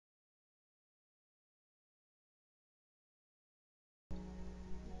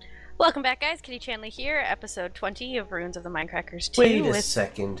Welcome back, guys. Kittychanley here, episode 20 of Ruins of the MindCrackers II. Wait a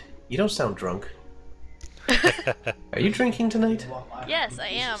second. You don't sound drunk. Are you drinking tonight? Yes, I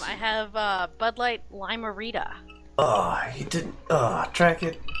am. I have Bud Light Lime-A-Rita. Oh, you didn't. Oh, track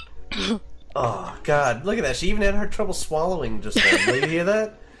it. Oh, God. Look at that. She even had her trouble swallowing just then. Did you hear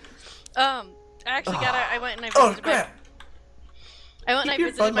that? I actually got it. I went and I visited Oh, crap. I went and I Keep your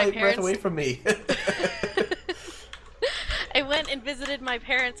visited Bud my Light breath parents. away from me. I went and visited my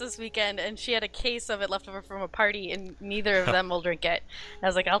parents this weekend, and she had a case of it left over from a party, and neither of them will drink it. I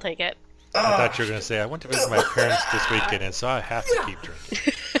was like, I'll take it. I thought you were going to say, I went to visit my parents this weekend, and so I have to keep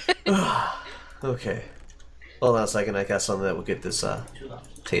drinking. Okay. Hold on a second. I got something that will get this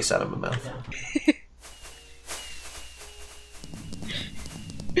taste out of my mouth.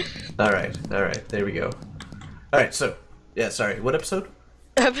 Alright. There we go. Alright, so. Yeah, sorry. What episode?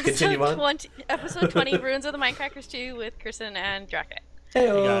 Continue on. Episode 20, Ruins of the MindCrackers II with Crysyn and Dracket. Hey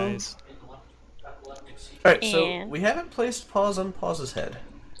guys. Alright, so we haven't placed pause on Pause's head.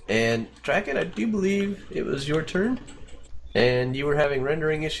 And Dracket, I do believe it was your turn. And you were having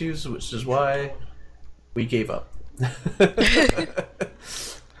rendering issues, which is why we gave up.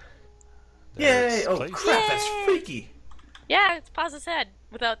 Yay! Oh crap, that's freaky! Yeah, it's Pause's head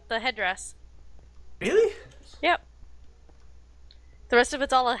without the headdress. Really? Yep. The rest of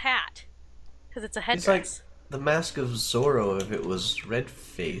it's all a hat. Because it's a headdress. It's like the mask of Zorro if it was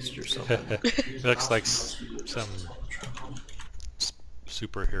red-faced or something. It looks like some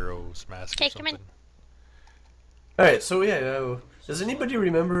superhero's mask or something. Alright, so yeah, does anybody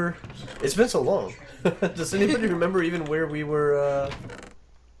remember... It's been so long. Does anybody remember even where we were,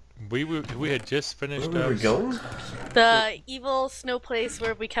 We had just finished where we were going? The evil snow place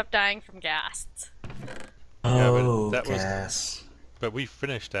where we kept dying from ghasts. Oh, yeah, but that gas. But we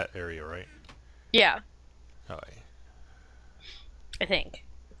finished that area, right? Yeah, Oh, I think.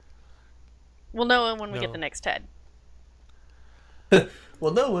 We'll know when we get the next head.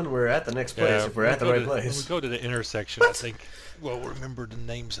 We'll know when we're at the next place, if we're at the right place. When we go to the intersection, I think we'll remember the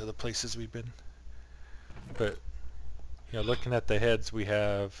names of the places we've been. But, you know, looking at the heads, we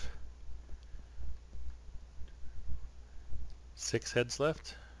have 6 heads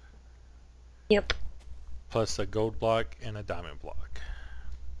left. Yep. Plus a gold block and a diamond block.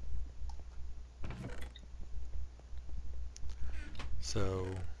 So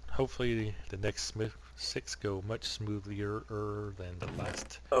hopefully the next 6 go much smoother than the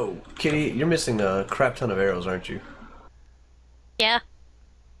last. Oh, Kitty, you're missing a crap ton of arrows, aren't you? Yeah.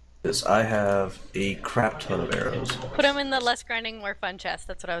 Because I have a crap ton of arrows. Put them in the less grinding, more fun chest.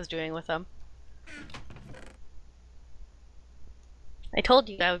 That's what I was doing with them. I told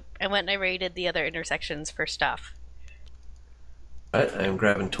you I went and I raided the other intersections for stuff. Alright, I am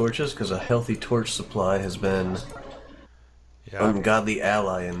grabbing torches because a healthy torch supply has been Yeah. ungodly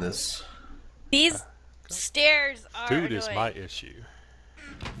ally in this. These stairs are Food annoying. is my issue.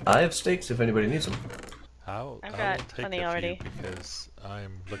 I have stakes if anybody needs them. I I've will got take plenty a already. few because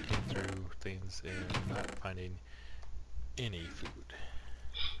I'm looking through things and not finding any food.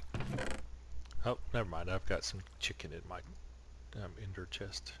 Oh, never mind. I've got some chicken in my ender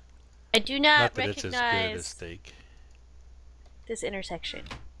chest. I do not that it's as good as recognize steak. this intersection.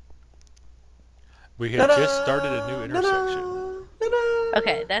 We have just started a new intersection.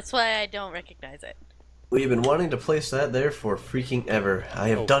 Okay, that's why I don't recognize it. We've been wanting to place that there for freaking ever. I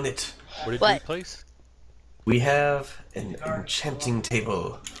have done it. What did What? we place? We have an enchanting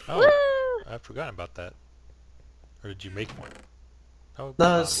table. Oh, Woo! I've forgotten about that. Or did you make one? Oh,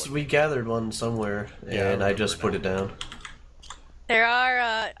 No, we gathered one somewhere, and I just put it down. There are,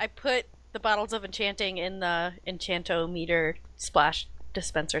 I put the bottles of enchanting in the Enchantometer splash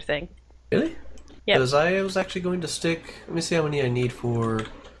dispenser thing. Really? Yep. Because I was actually going to stick... Let me see how many I need for...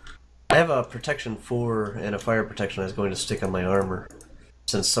 I have a protection 4 and a fire protection I was going to stick on my armor.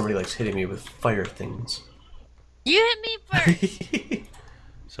 Since somebody likes hitting me with fire things. You hit me first!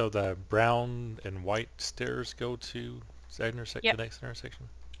 So the brown and white stairs go to the next intersection?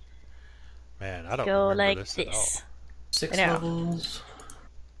 Man, I don't Go remember like this at all. this. 6 I know. levels.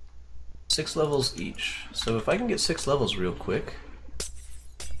 6 levels each. So if I can get 6 levels real quick.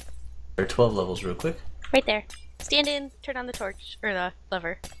 Or 12 levels real quick. Right there. Stand in, turn on the torch, or the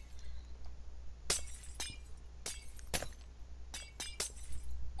lever.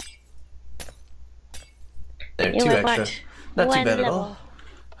 There, You 2 want extra. Not too one bad at level. all.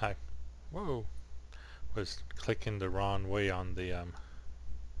 Hi. Whoa. Was clicking the wrong way on the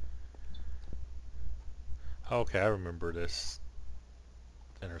Okay, I remember this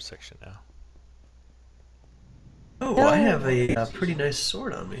intersection now. Oh, I have a pretty nice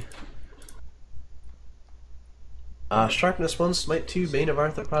sword on me. Sharpness 1, Smite 2, Bane of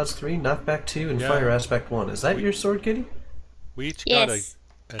Arthropods 3, Knockback 2, and Fire Aspect 1. Is that your sword, Kitty? We each Yes.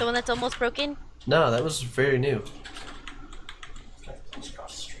 got The one that's almost broken? No, that was very new.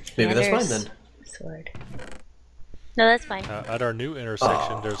 Maybe that's mine then. Sword. No, that's fine. at our new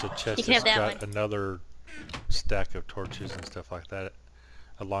intersection, there's a chest You can that's have that got another stack of torches and stuff like that,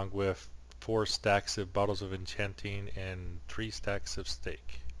 along with 4 stacks of bottles of enchanting and 3 stacks of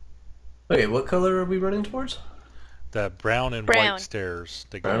steak. Okay, what color are we running towards? The brown and Brown. white stairs.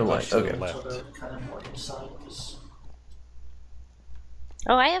 They Brown go and to white, the okay. left.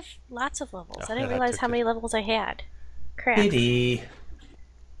 Oh, I have lots of levels. Oh, I didn't yeah, I realize took how it. many levels I had. Crap. Kitty.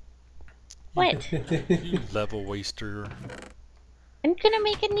 What? You level waster. I'm gonna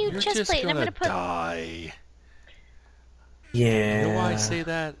make a new You're chest just plate and I'm gonna gonna put. die. Yeah. You know why I say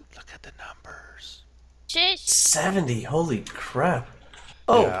that? Look at the numbers. Shush. 70, holy crap.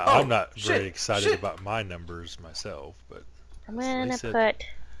 Oh, Yeah, oh, I'm not shit, very excited shit. about my numbers myself, but I'm gonna said- put.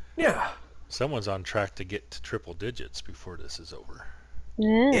 Yeah. someone's on track to get to triple digits before this is over.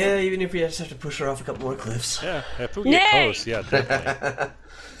 Yeah, even if we just have to push her off a couple more cliffs. Yeah, if we get Yay! close, yeah, definitely.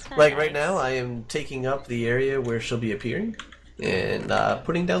 Like right now, I am taking up the area where she'll be appearing and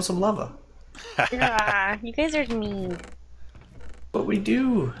putting down some lava. Ah, you guys are mean. What we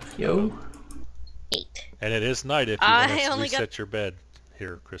do, yo. 8. And it is night if you I want to only reset your bed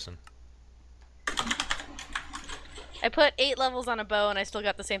here, Crysyn. I put 8 levels on a bow and I still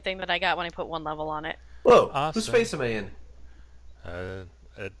got the same thing that I got when I put 1 level on it. Whoa, Awesome. whose face am I in?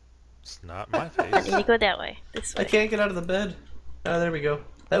 It's not my I need face. to go that way. This I way. can't get out of the bed. Ah, there we go.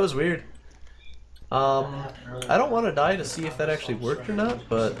 That was weird. I don't want to die to see if that actually worked or not,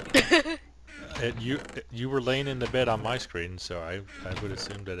 but You were laying in the bed on my screen, so I would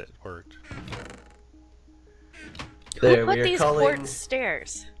assume that it worked. there Who put we are these calling. quartz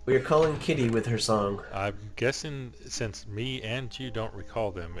stairs? We are calling Kitty with her song. I'm guessing since me and you don't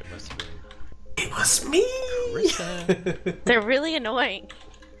recall them, it must have been It was me. Crysyn. They're really annoying.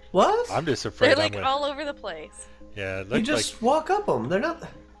 What? I'm just afraid They're like I'm gonna... all over the place. Yeah, it You looked just walk up them. They're not.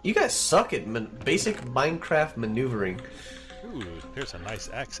 You guys suck at basic Minecraft maneuvering. like... Ooh, there's a nice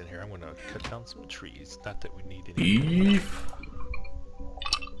axe in here. I'm gonna cut down some trees. Not that we need any. Beef.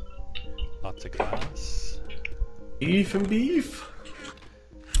 Lots of glass. Beef and beef.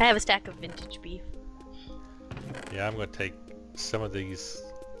 I have a stack of vintage beef. Yeah, I'm gonna take some of these.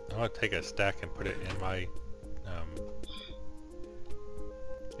 I'm gonna take a stack and put it in my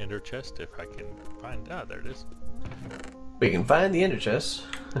ender chest if I can find. Ah, there it is. We can find the ender chest.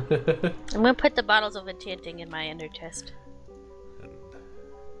 I'm gonna put the bottles of enchanting in my ender chest. And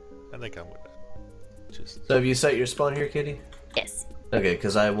I think I'm gonna just. So have you set your spawn here, Kitty? Yes. Okay,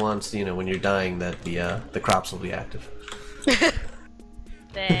 because I want, when you're dying, that the crops will be active.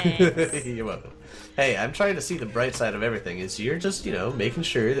 Thanks. You're welcome. Hey, I'm trying to see the bright side of everything. Is you're just, making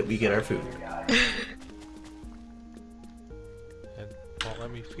sure that we get our food. And won't let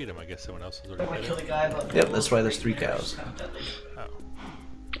me feed them. I guess someone else has already fed them. Yep, that's why there's 3 cows.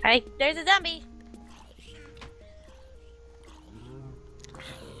 Oh. There's a zombie.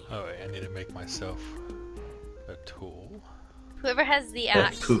 Oh, wait, I need to make myself a tool. Whoever has the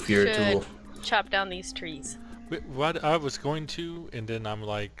axe Poof, you're a should tool. chop down these trees. Wait, what? I was going to, and then I'm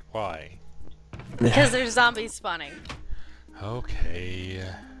like, why? Because there's zombies spawning. Okay.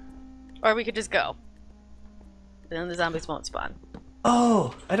 Or we could just go. Then the zombies won't spawn.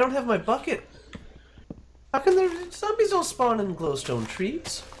 Oh, I don't have my bucket. How can there zombies don't spawn in glowstone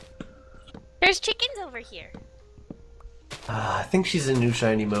trees? There's chickens over here. I think she's in new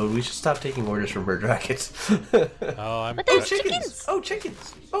shiny mode. We should stop taking orders from bird rackets. Oh, I'm. But there's chickens! chickens! Oh,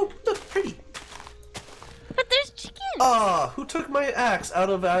 chickens! Oh, look, pretty. But there's chickens! Ah, who took my axe out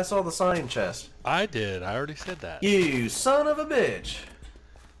of I saw the sign chest? I did. I already said that. You son of a bitch!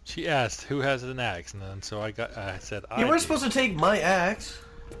 She asked who has an axe, and then so I said I. You weren't did. supposed to take my axe.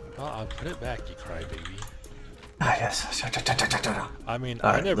 Well, I'll put it back, you crybaby. Ah, yes. I mean, All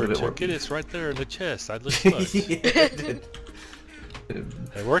I right, never little bit more took it. It's right there in the chest. I just looked. Yeah,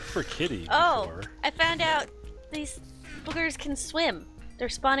 It worked for Kitty Oh, before. I found out these boogers can swim. They're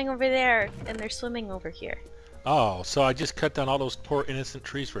spawning over there, and they're swimming over here. Oh, so I just cut down all those poor innocent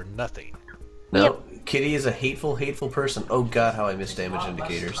trees for nothing. No, Kitty is a hateful, hateful person. Oh god, how I miss damage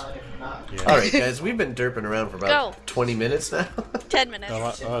indicators. Yeah. Alright guys, we've been derping around for about Go. 20 minutes now. 10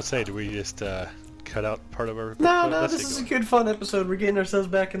 minutes. I'll say, do we just cut out part of our... No, let's this get is a going. good fun episode. We're getting ourselves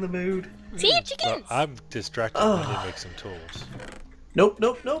back in the mood. See you, Well, chickens! I'm distracted. I need to make some tools. Nope,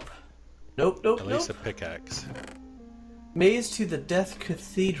 nope, nope. Nope, nope, At nope. least a pickaxe. Maze to the Death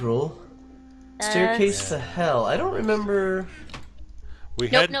Cathedral. Staircase to Hell. I don't remember... We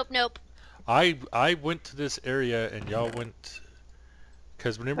Nope, had... nope, nope. I went to this area and y'all went,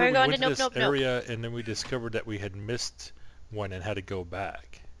 because whenever we went to this area and then we discovered that we had missed one and had to go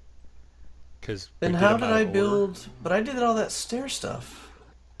back. Then how did I build? But I did all that stair stuff.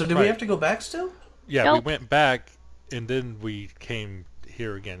 So did we have to go back still? Yeah, we went back and then we came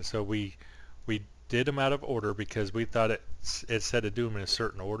here again. So we did them out of order because we thought it said to do them in a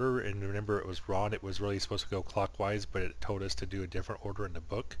certain order, and remember it was wrong. It was really supposed to go clockwise, but it told us to do a different order in the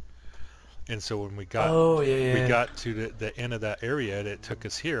book. And so when we got we got to the end of that area, and it took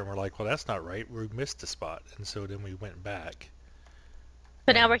us here, and we're like, well, that's not right. We missed the spot, and so then we went back.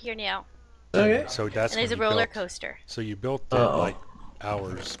 But now we're here now. Okay. So that's and there's a roller coaster. So you built that like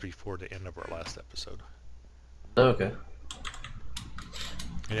hours before the end of our last episode. Okay.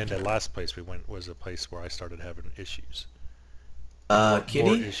 And then the last place we went was a place where I started having issues. Kitty?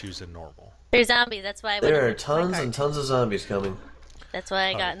 More issues than normal. There's zombies. That's why I went. There are tons and tons of zombies coming. That's why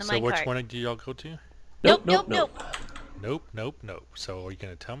I got in the minecart. So which one did y'all go to? Nope. Nope. So are you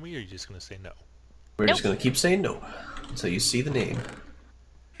going to tell me, or are you just going to say no? We're just going to keep saying no until you see the name.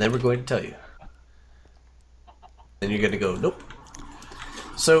 Then we're going to tell you. Then you're going to go, nope.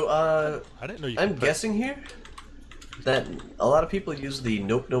 So, I didn't know you I'm guessing here that a lot of people use the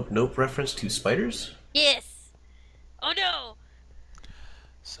nope reference to spiders. Yes. Oh no.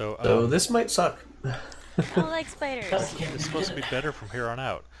 So this might suck. I don't like spiders. It's supposed to be better from here on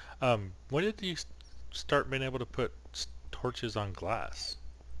out. When did you start being able to put torches on glass?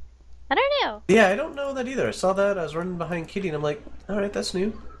 I don't know. Yeah, I don't know that either. I saw that. I was running behind Kitty, and I'm like, alright, that's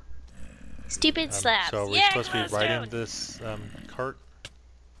new. Stupid slabs. So we're supposed to be right in this cart?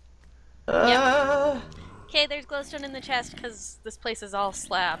 Okay, there's glowstone in the chest because this place is all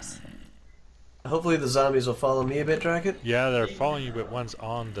slabs. Hopefully the zombies will follow me a bit, Dracket. Yeah, they're following you, but one's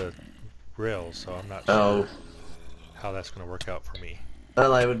on the rails, so I'm not sure how that's going to work out for me.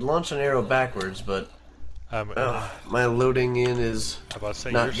 Well, I would launch an arrow backwards, but my loading in is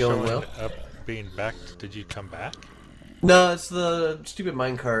not going well. Up being back. Did you come back? No, it's the stupid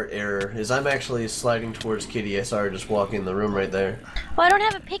minecart error. I'm actually sliding towards Kitty. I saw her just walking in the room right there. Well, I don't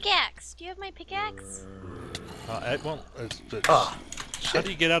have a pickaxe. Do you have my pickaxe? It won't. How do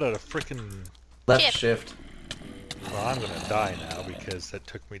you get out of the frickin' left shift? Well, I'm gonna die now because that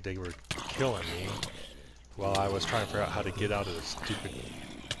took me. They were killing me while I was trying to figure out how to get out of this stupid.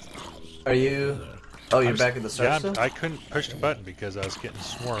 Are you? Oh, you're back at the start still? I couldn't push the button because I was getting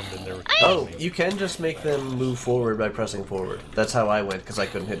swarmed and they were killing me. You can just make them move forward by pressing forward. That's how I went because I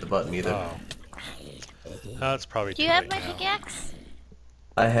couldn't hit the button either. Oh. That's probably. Do you have my pickaxe?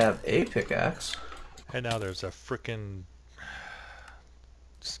 I have a pickaxe. And now there's a frickin'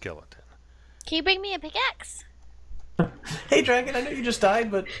 skeleton. Can you bring me a pickaxe? Hey, Dragon, I know you just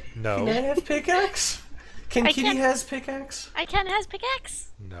died, but no. Can I have pickaxe? Can Kitty has pickaxe? I can has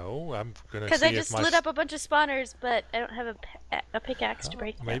pickaxe. No, I'm gonna. Because I just lit up a bunch of spawners, but I don't have a pickaxe to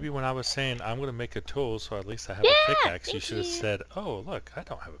break them. Maybe when I was saying I'm gonna make a tool, so at least I have a pickaxe, you should have said, "Oh, look, I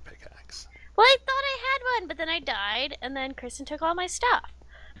don't have a pickaxe." Well, I thought I had one, but then I died, and then Crysyn took all my stuff.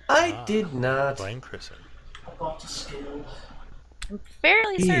 I did not. Blame Crysyn. I'm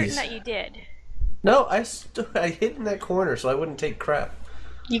fairly certain that you did. No, I hid in that corner so I wouldn't take crap.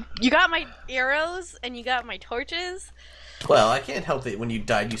 You got my arrows and you got my torches. Well, I can't help it. When you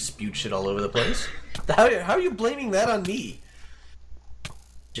died, you spewed shit all over the place. How are you blaming that on me?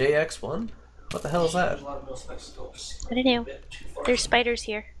 JX1? What the hell is that? I don't know. There's spiders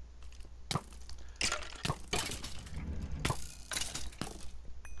here.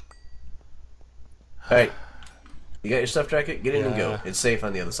 Alright. You got your stuff, Dracket? Get in and go. It's safe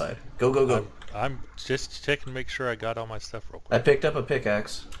on the other side. Go, go, go. I'm just checking to make sure I got all my stuff real quick. I picked up a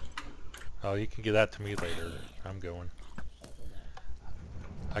pickaxe. Oh, you can give that to me later. I'm going.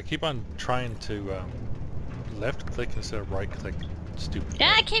 I keep on trying to left click instead of right click. Stupid.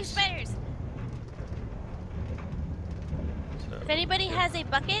 Ah, cave spiders! So, if anybody has a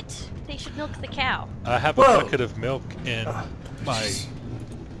bucket, they should milk the cow. I have a bucket of milk in my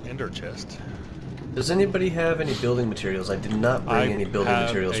ender chest. Does anybody have any building materials? I did not bring any building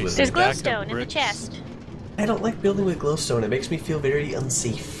materials with me. There's glowstone in the chest. I don't like building with glowstone. It makes me feel very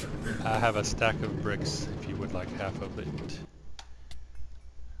unsafe. I have a stack of bricks if you would like half of it.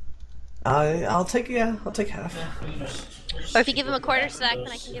 I'll take half. Or if you give him a quarter stack, then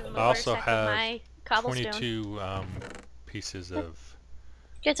I can give him a quarter stack of my cobblestone. 22 pieces of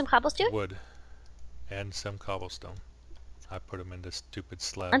you had some cobblestone? Wood and some cobblestone. I put them in this stupid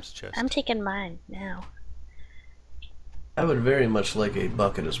slabs chest. I'm taking mine now. I would very much like a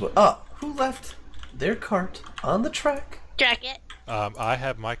bucket as well. Oh, who left their cart on the track? Dracket. I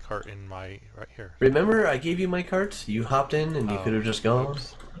have my cart in right here. Remember, I gave you my cart. You hopped in, and you could have just gone.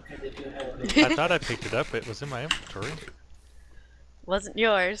 Oops. I thought I picked it up. It was in my inventory. Wasn't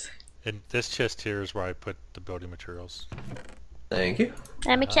yours. And this chest here is where I put the building materials. Thank you.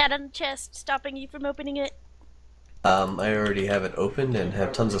 I'm a cat on the chest, stopping you from opening it. I already have it opened and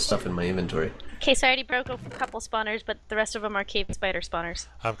have tons of stuff in my inventory. Okay, so I already broke a couple spawners, but the rest of them are cave spider spawners.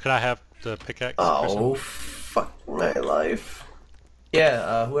 Can I have the pickaxe? Oh, fuck my life.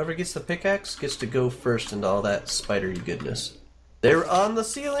 Yeah, whoever gets the pickaxe gets to go first into all that spidery goodness. They're on the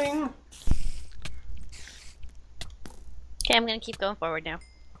ceiling! Okay, I'm gonna keep going forward now.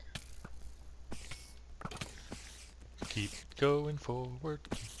 Keep going forward,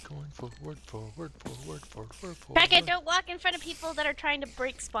 keep going forward, forward. Kraken, don't walk in front of people that are trying to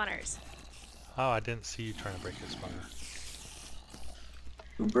break spawners. Oh, I didn't see you trying to break a spawner.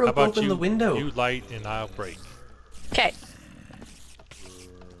 Who broke open the window? You light and I'll break. Okay.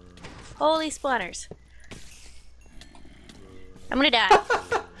 Holy spawners. I'm gonna die.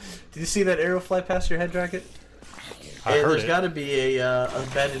 Did you see that arrow fly past your head, Dracket? I heard there's it. gotta be a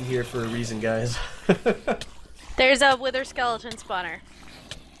bed in here for a reason, guys. There's a wither skeleton spawner.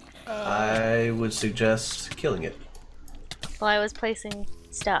 I would suggest killing it. While I was placing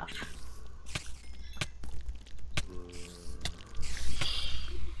stuff.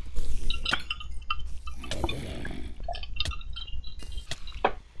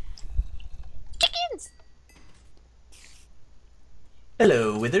 Chickens!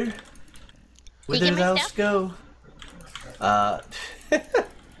 Hello, Wither. Whither get my thou stuff? go?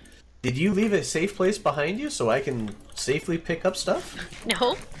 Did you leave a safe place behind you so I can safely pick up stuff?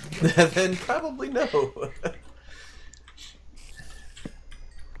 No. Then probably no.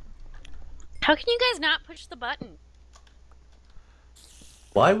 How can you guys not push the button?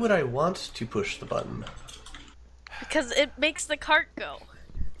 Why would I want to push the button? Because it makes the cart go.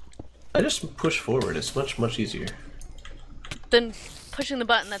 I just push forward. It's much easier. Than pushing the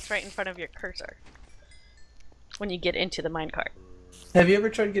button that's right in front of your cursor. When you get into the minecart. Have you ever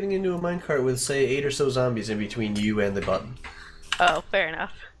tried getting into a minecart with, say, 8 or so zombies in between you and the button? Oh, fair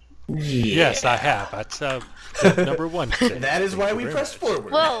enough. Yeah. Yes, I have. That's tip number one. That is why we press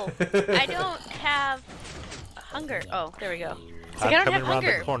forward. Whoa, I don't have hunger. Oh, there we go. It's like I don't coming have around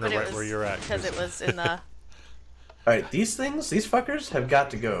hunger, the corner but it right was where you're at. because it was in the. Alright, these fuckers have got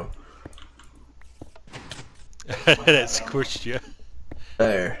to go. That squished you.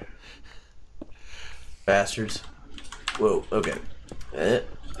 There. Bastards. Whoa, okay. It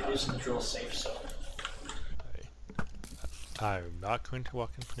is in the drill safe, so. I'm not going to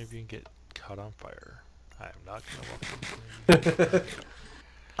walk in front of you and get caught on fire. I am not going to walk in front of you.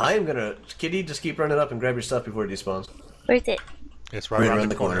 I am gonna... Kitty, just keep running up and grab your stuff before it despawns. Where's it? It's right around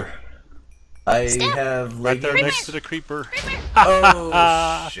the corner. I Stop. have Right there leggings. next to the creeper.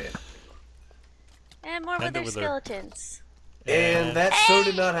 Oh, shit. And more And wither the wither. skeletons. And that so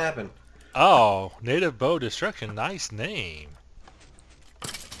did not happen. Oh, Native Bow Destruction. Nice name.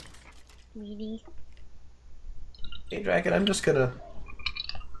 Meaty. Hey, Draken, I'm just gonna...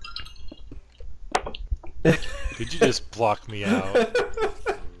 Did you just block me out?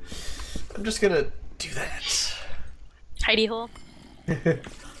 I'm just gonna do that. Hidey hole.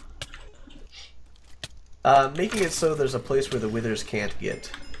 Making it so there's a place where the withers can't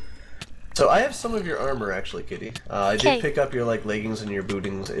get. So I have some of your armor, actually, Kitty. I Okay. did pick up your leggings and your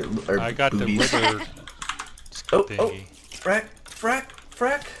bootings. Or I got booties. the wither Oh, thingy. frack.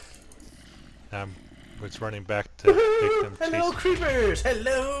 Was running back to make them Hello, chase. creepers!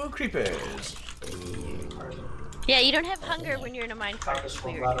 Hello, creepers! Yeah, you don't have hunger when you're in a minecart. It's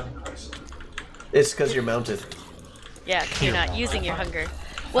weird. It's because you're mounted. Yeah, you're not using your hunger.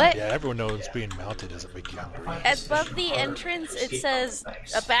 What? Yeah, everyone knows being mounted doesn't make you hungry. Above the entrance, it says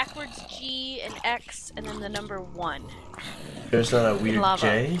a backwards G, an X, and then the number 1. There's not a weird Lava.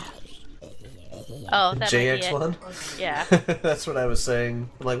 J? Oh, that might be it. JX1? Yeah. That's what I was saying.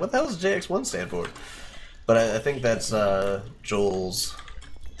 I'm like, what the hell does JX1 stand for? But I think that's Joel's,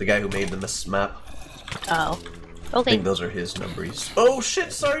 the guy who made the map. Oh. I Okay. think those are his numbers. Oh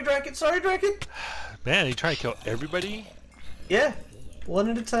shit! Sorry, Draken! Sorry, Draken! Man, you trying to kill everybody? Yeah, one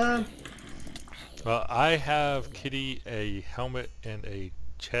at a time. Well, I have Kitty a helmet and a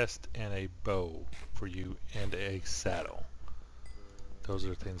chest and a bow for you and a saddle. Those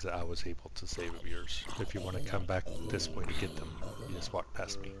are things that I was able to save of yours. If you want to come back this way to get them, you just walk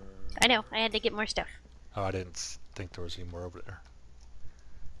past me. I know, I had to get more stuff. Oh, I didn't think there was any more over there.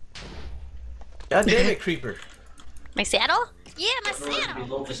 God damn it, creeper! My saddle? Yeah, my For it to be saddle!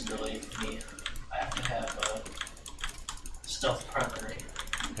 low visibility for me, I have to have stealth primary.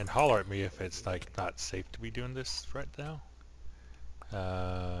 And holler at me if it's like not safe to be doing this right now.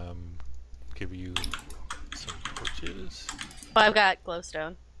 Give you some torches. Well, I've got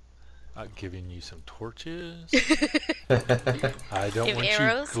glowstone. Giving you some torches. I don't Give want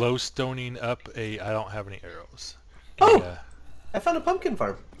arrows? you glowstoning up a... I don't have any arrows. Oh! Yeah. I found a pumpkin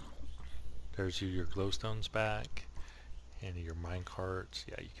farm. There's your glowstones back. And your mine carts.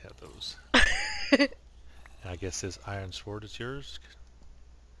 Yeah, you can have those. And I guess this iron sword is yours.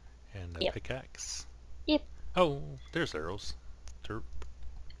 And the Yep. pickaxe. Yep. Oh, there's arrows. Derp.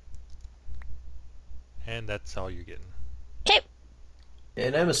 And that's all you're getting. Okay.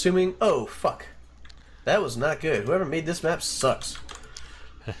 And I'm assuming... Oh, fuck. That was not good. Whoever made this map sucks.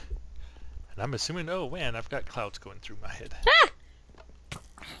 And I'm assuming... Oh, man, I've got clouds going through my head.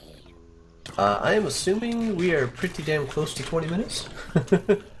 I am assuming we are pretty damn close to 20 minutes.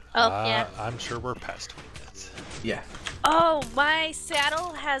 Oh, yeah. I'm sure we're past 20 minutes. Yeah. Oh, my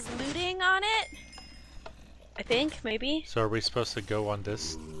saddle has looting on it? I think, maybe? So are we supposed to go on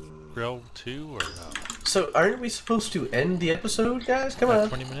this rail too, or no? So, aren't we supposed to end the episode, guys? Come on.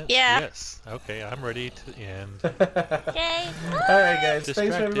 20 minutes? Yeah. Yes. Okay, I'm ready to end. Yay! Alright, guys. Thanks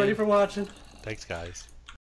Distracted. everybody for watching. Thanks, guys.